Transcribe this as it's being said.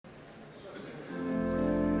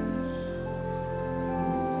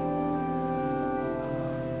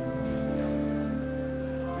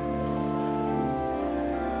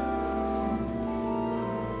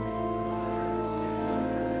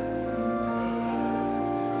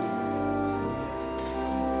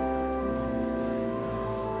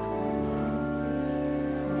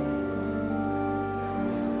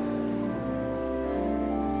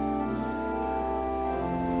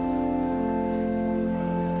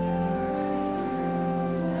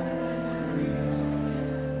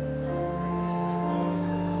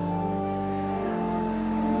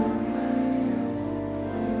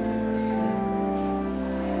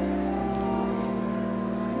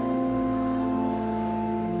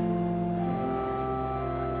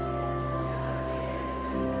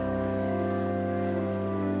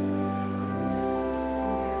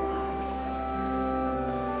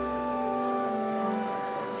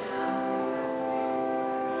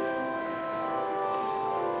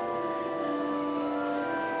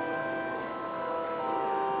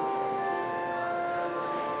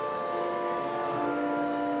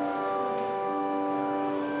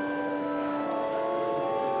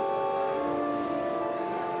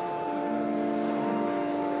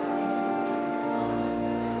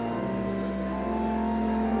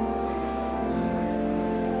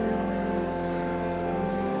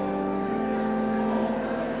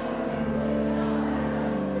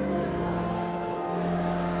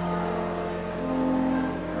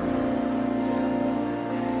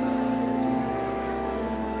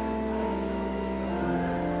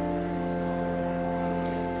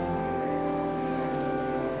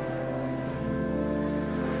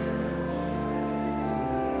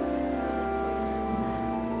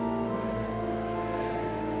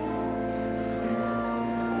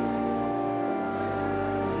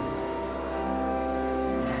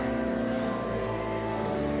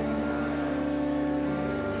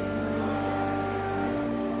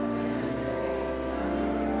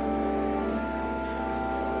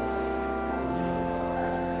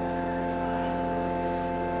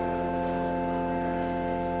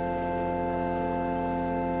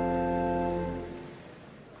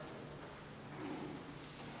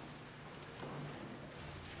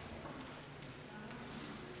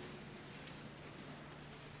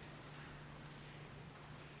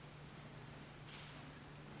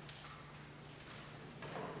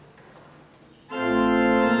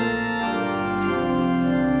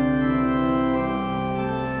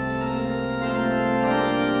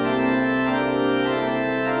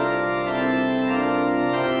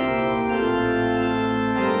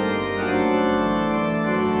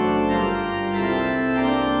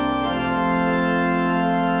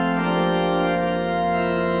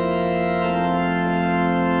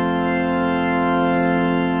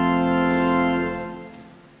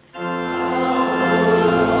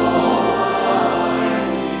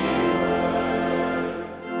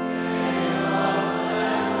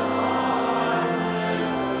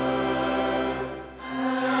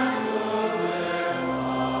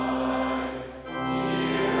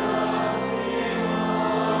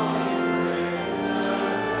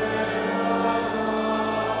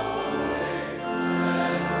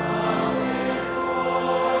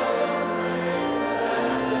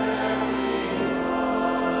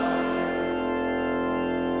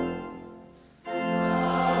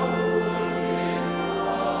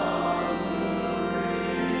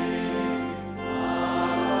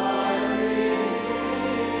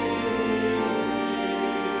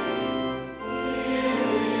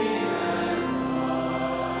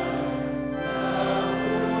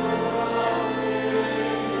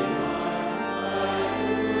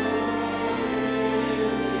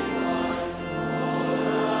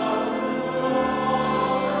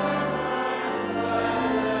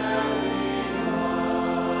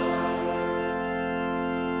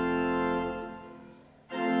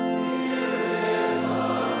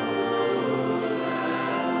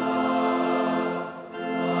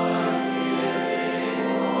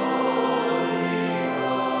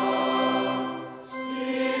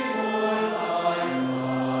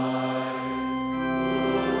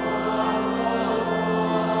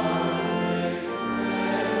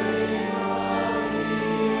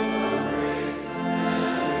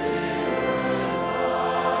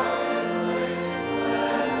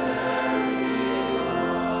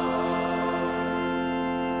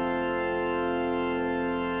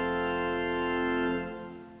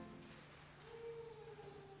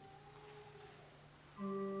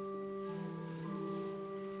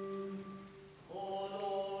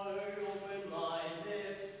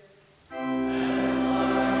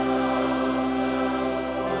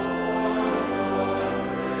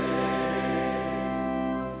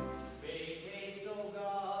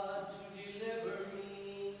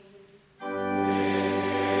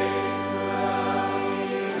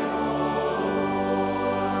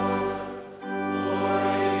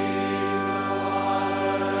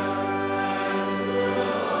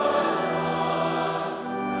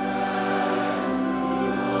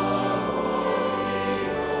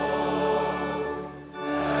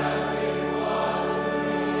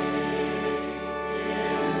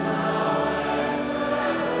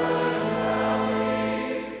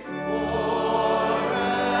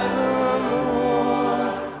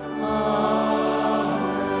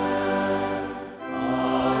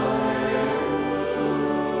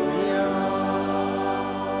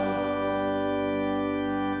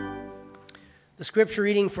The scripture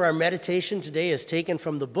reading for our meditation today is taken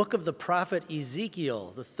from the book of the prophet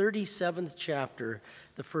Ezekiel, the 37th chapter,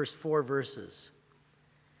 the first 4 verses.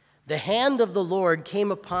 The hand of the Lord came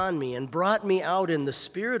upon me and brought me out in the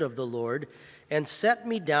spirit of the Lord and set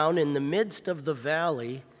me down in the midst of the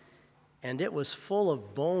valley, and it was full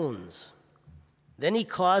of bones. Then he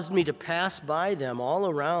caused me to pass by them all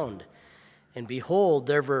around, and behold,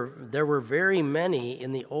 there were very many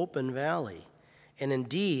in the open valley, and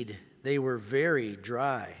indeed they were very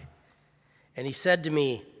dry. And he said to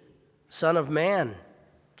me, Son of man,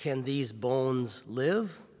 can these bones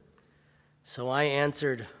live? So I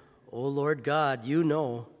answered, O Lord God, you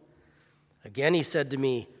know. Again he said to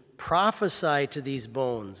me, Prophesy to these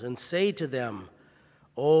bones and say to them,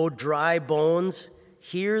 O dry bones,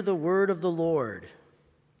 hear the word of the Lord.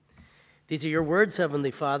 These are your words, Heavenly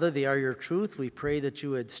Father. They are your truth. We pray that you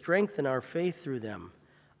would strengthen our faith through them.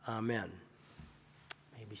 Amen.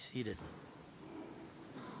 Be seated.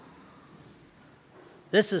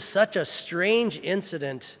 This is such a strange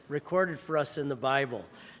incident recorded for us in the Bible,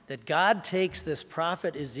 that God takes this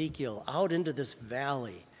prophet Ezekiel out into this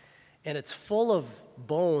valley, and it's full of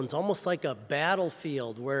bones, almost like a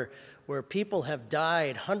battlefield where people have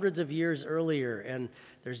died hundreds of years earlier, and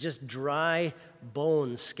there's just dry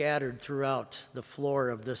bones scattered throughout the floor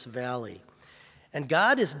of this valley. And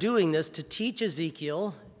God is doing this to teach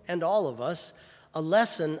Ezekiel and all of us a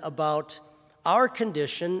lesson about our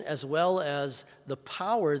condition as well as the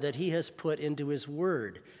power that he has put into his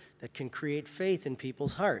word that can create faith in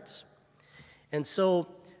people's hearts. And so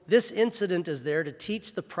this incident is there to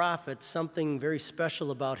teach the prophet something very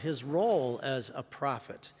special about his role as a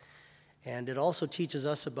prophet. And it also teaches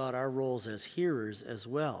us about our roles as hearers as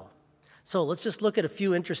well. So let's just look at a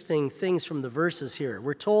few interesting things from the verses here.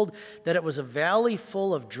 We're told that it was a valley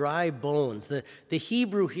full of dry bones. The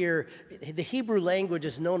Hebrew here, the Hebrew language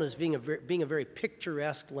is known as being a very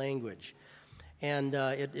picturesque language. And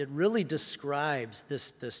it really describes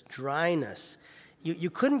this dryness.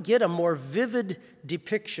 You couldn't get a more vivid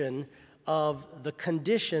depiction of the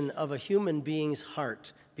condition of a human being's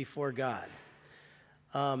heart before God.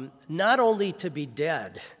 Not only to be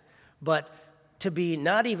dead, but to be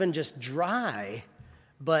not even just dry,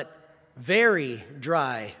 but very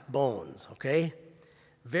dry bones, okay?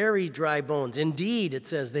 Very dry bones. Indeed, it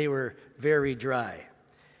says they were very dry.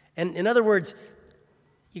 And in other words,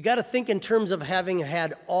 you got to think in terms of having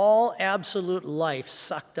had all absolute life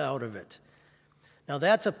sucked out of it. Now,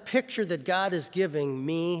 that's a picture that God is giving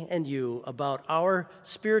me and you about our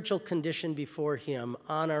spiritual condition before him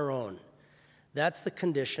on our own. That's the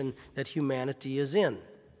condition that humanity is in.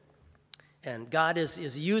 And God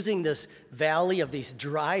is using this valley of these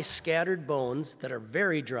dry, scattered bones that are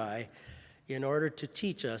very dry in order to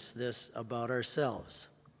teach us this about ourselves.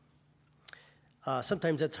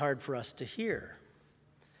 Sometimes that's hard for us to hear.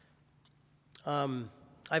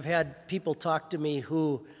 I've had people talk to me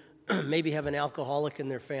who maybe have an alcoholic in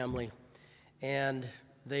their family, and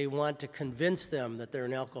they want to convince them that they're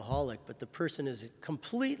an alcoholic, but the person is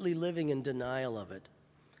completely living in denial of it.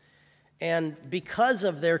 And because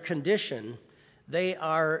of their condition, they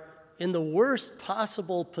are in the worst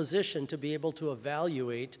possible position to be able to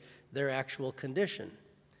evaluate their actual condition.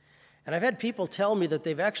 And I've had people tell me that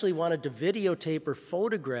they've actually wanted to videotape or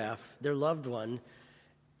photograph their loved one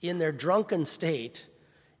in their drunken state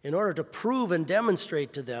in order to prove and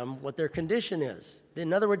demonstrate to them what their condition is.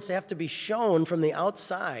 In other words, they have to be shown from the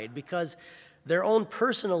outside because their own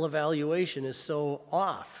personal evaluation is so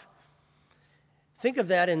off. Think of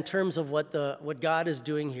that in terms of what God is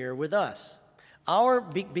doing here with us.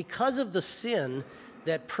 Because of the sin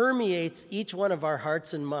that permeates each one of our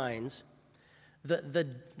hearts and minds, the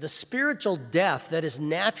spiritual death that is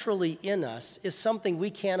naturally in us is something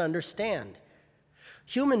we can't understand.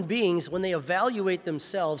 Human beings, when they evaluate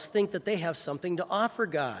themselves, think that they have something to offer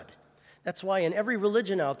God. That's why in every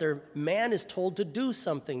religion out there, man is told to do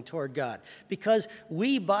something toward God, because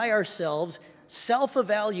we by ourselves,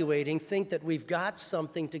 self-evaluating, think that we've got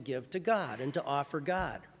something to give to God and to offer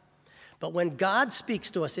God. But when God speaks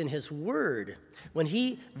to us in his word, when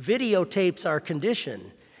he videotapes our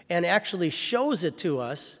condition and actually shows it to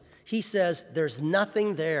us, he says there's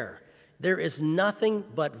nothing there. There is nothing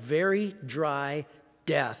but very dry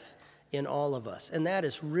death in all of us. And that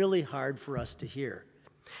is really hard for us to hear.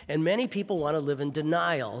 And many people want to live in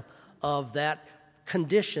denial of that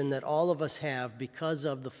condition that all of us have because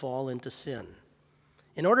of the fall into sin.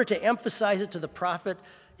 In order to emphasize it to the prophet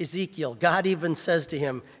Ezekiel, God even says to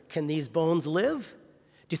him, can these bones live?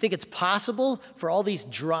 Do you think it's possible for all these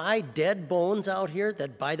dry, dead bones out here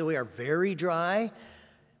that, by the way, are very dry,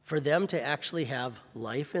 for them to actually have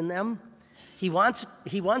life in them? he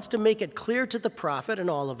wants to make it clear to the prophet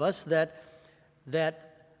and all of us that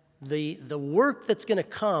the work that's going to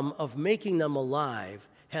come of making them alive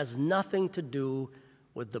has nothing to do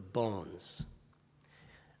with the bones.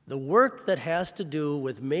 The work that has to do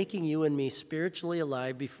with making you and me spiritually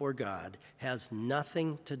alive before God has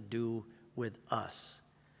nothing to do with us,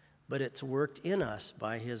 but it's worked in us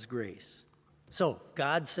by his grace. So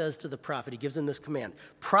God says to the prophet, he gives him this command,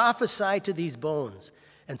 prophesy to these bones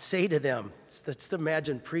and say to them, let's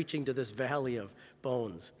imagine preaching to this valley of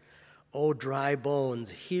bones. O dry bones,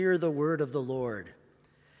 hear the word of the Lord.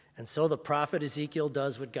 And so the prophet Ezekiel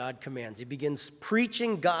does what God commands. He begins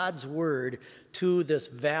preaching God's word to this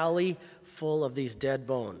valley full of these dead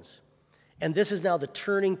bones. And this is now the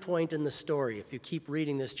turning point in the story, if you keep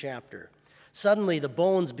reading this chapter. Suddenly, the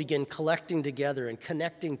bones begin collecting together and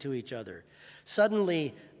connecting to each other.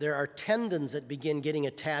 Suddenly, there are tendons that begin getting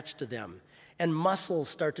attached to them, and muscles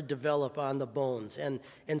start to develop on the bones, and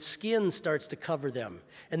skin starts to cover them.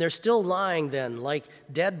 And they're still lying then like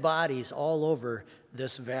dead bodies all over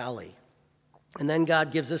this valley. And then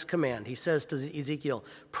God gives this command. He says to Ezekiel,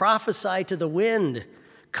 prophesy to the wind,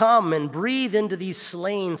 come and breathe into these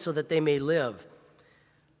slain so that they may live.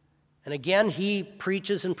 And again, he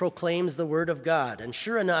preaches and proclaims the word of God. And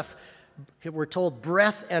sure enough, we're told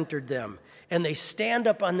breath entered them, and they stand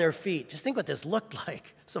up on their feet. Just think what this looked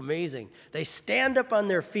like. It's amazing. They stand up on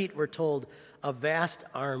their feet, we're told, a vast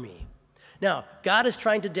army. Now, God is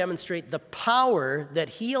trying to demonstrate the power that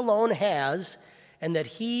he alone has, and that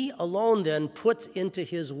he alone then puts into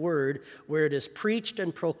his word, where it is preached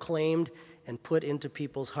and proclaimed and put into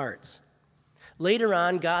people's hearts. Later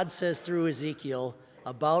on, God says through Ezekiel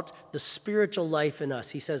about the spiritual life in us.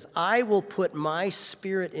 He says, I will put my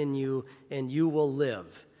spirit in you and you will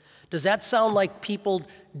live. Does that sound like people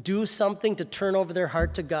do something to turn over their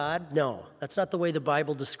heart to God? No, that's not the way the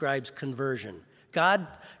Bible describes conversion.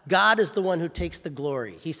 God is the one who takes the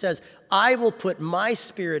glory. He says, I will put my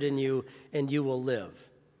spirit in you and you will live.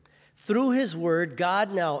 Through his word,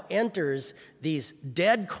 God now enters these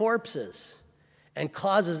dead corpses and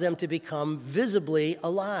causes them to become visibly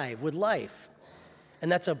alive with life.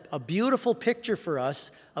 And that's a beautiful picture for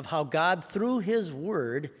us of how God, through his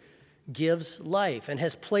word, gives life and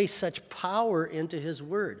has placed such power into his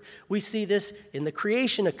word. We see this in the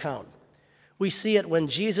creation account. We see it when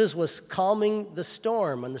Jesus was calming the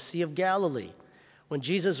storm on the Sea of Galilee, when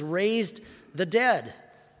Jesus raised the dead,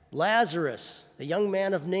 Lazarus, the young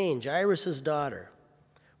man of Nain, Jairus' daughter.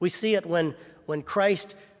 We see it when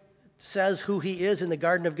Christ says who he is in the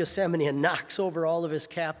Garden of Gethsemane and knocks over all of his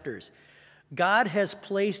captors. God has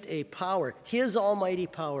placed a power, his almighty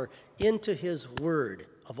power, into his word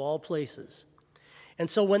of all places. And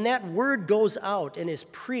so when that word goes out and is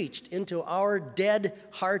preached into our dead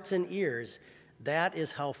hearts and ears, that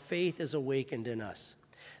is how faith is awakened in us.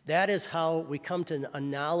 That is how we come to a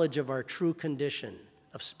knowledge of our true condition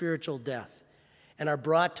of spiritual death and are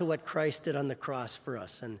brought to what Christ did on the cross for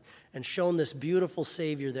us and shown this beautiful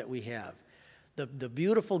Savior that we have. The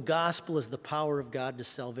beautiful gospel is the power of God to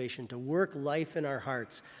salvation, to work life in our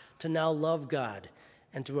hearts, to now love God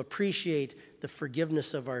and to appreciate the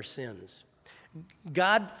forgiveness of our sins.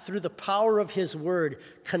 God, through the power of his word,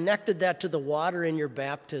 connected that to the water in your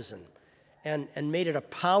baptism and made it a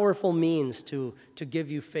powerful means to give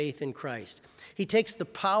you faith in Christ. He takes the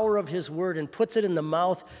power of his word and puts it in the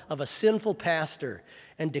mouth of a sinful pastor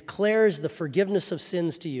and declares the forgiveness of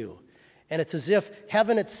sins to you. And it's as if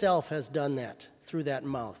heaven itself has done that through that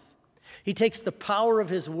mouth. He takes the power of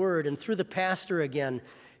his word and through the pastor again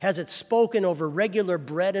has it spoken over regular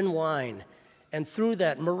bread and wine, and through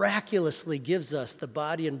that miraculously gives us the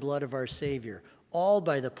body and blood of our Savior, all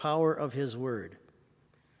by the power of his word.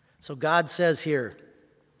 So God says here,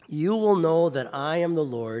 you will know that I am the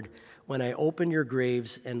Lord when I open your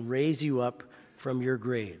graves and raise you up from your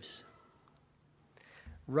graves.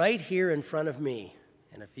 Right here in front of me,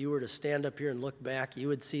 and if you were to stand up here and look back, you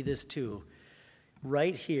would see this too.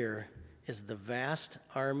 Right here is the vast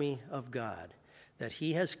army of God that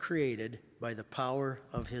he has created by the power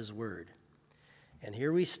of his word. And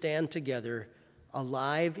here we stand together,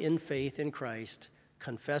 alive in faith in Christ,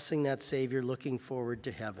 confessing that Savior, looking forward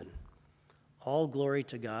to heaven. All glory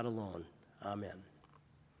to God alone. Amen.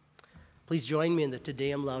 Please join me in the Te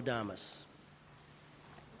Deum Laudamus.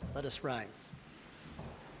 Let us rise.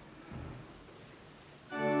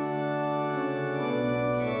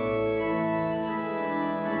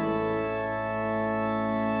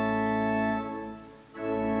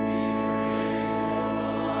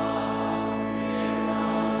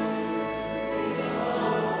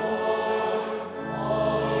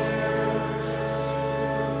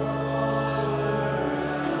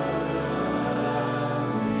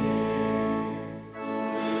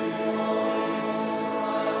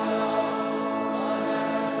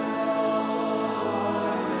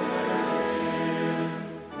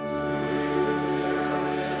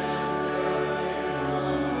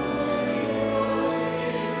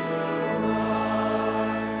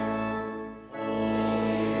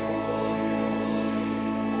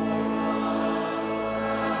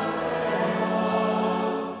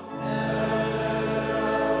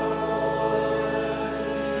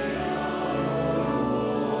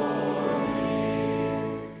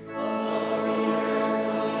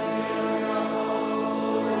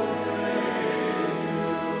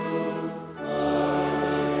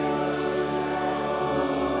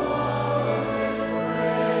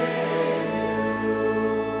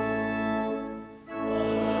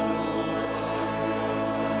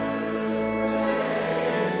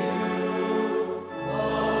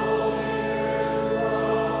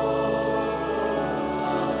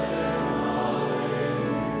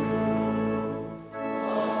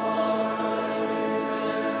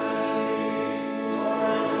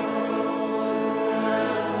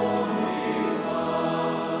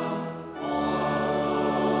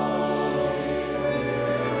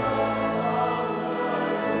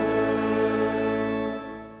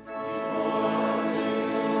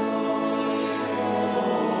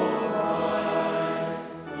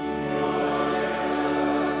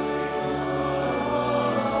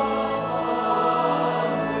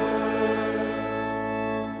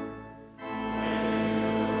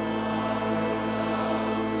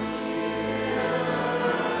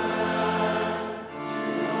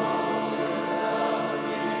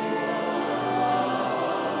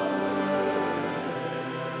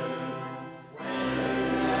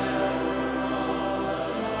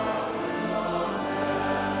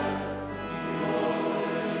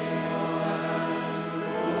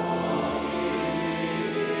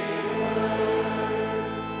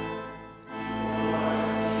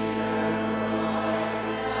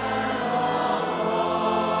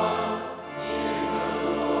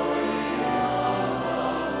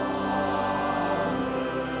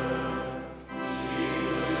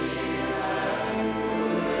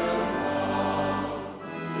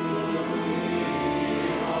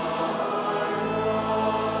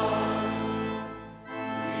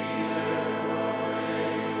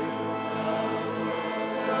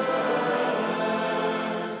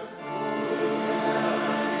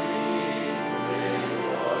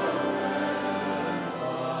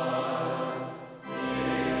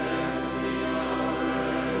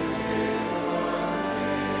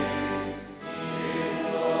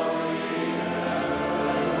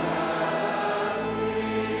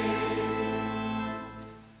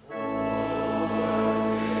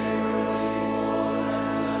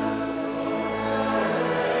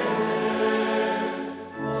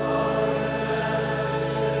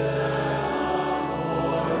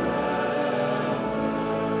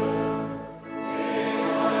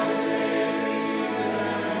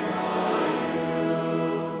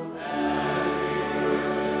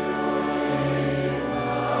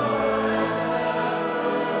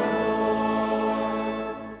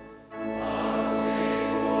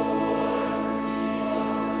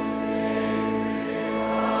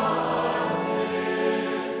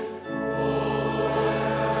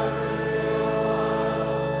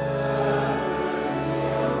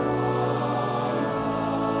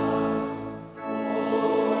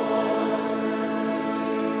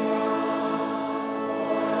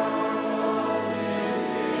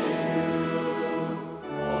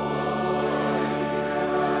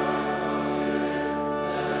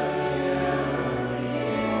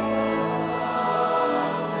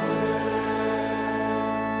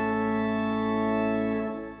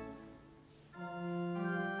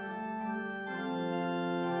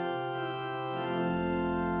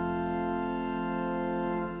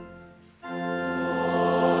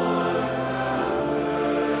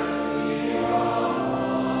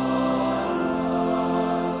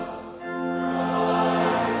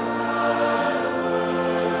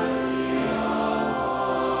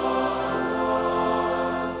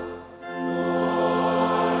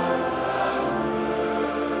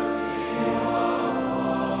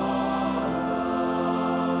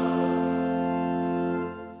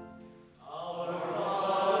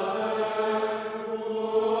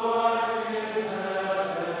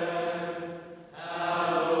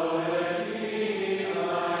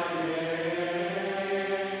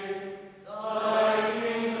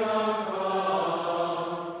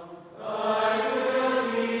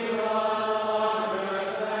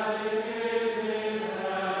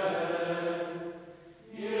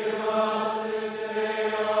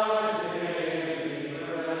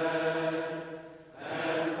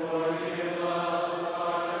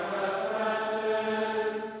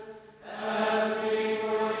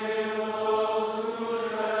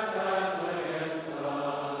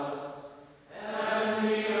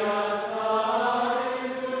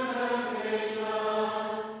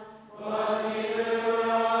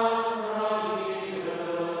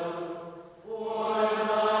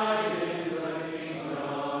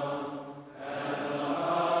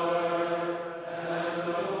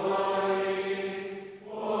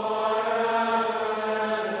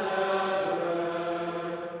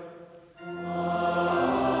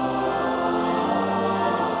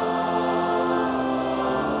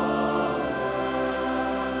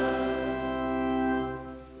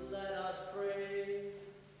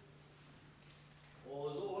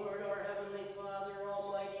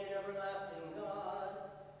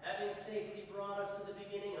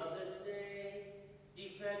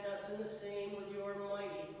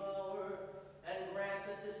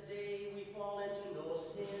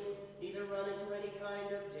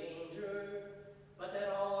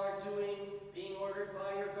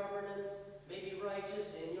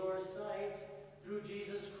 through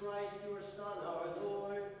Jesus Christ, your Son, our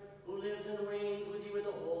Lord, who lives and reigns with you in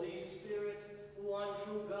the Holy Spirit, one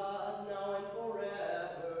true God, now and forever.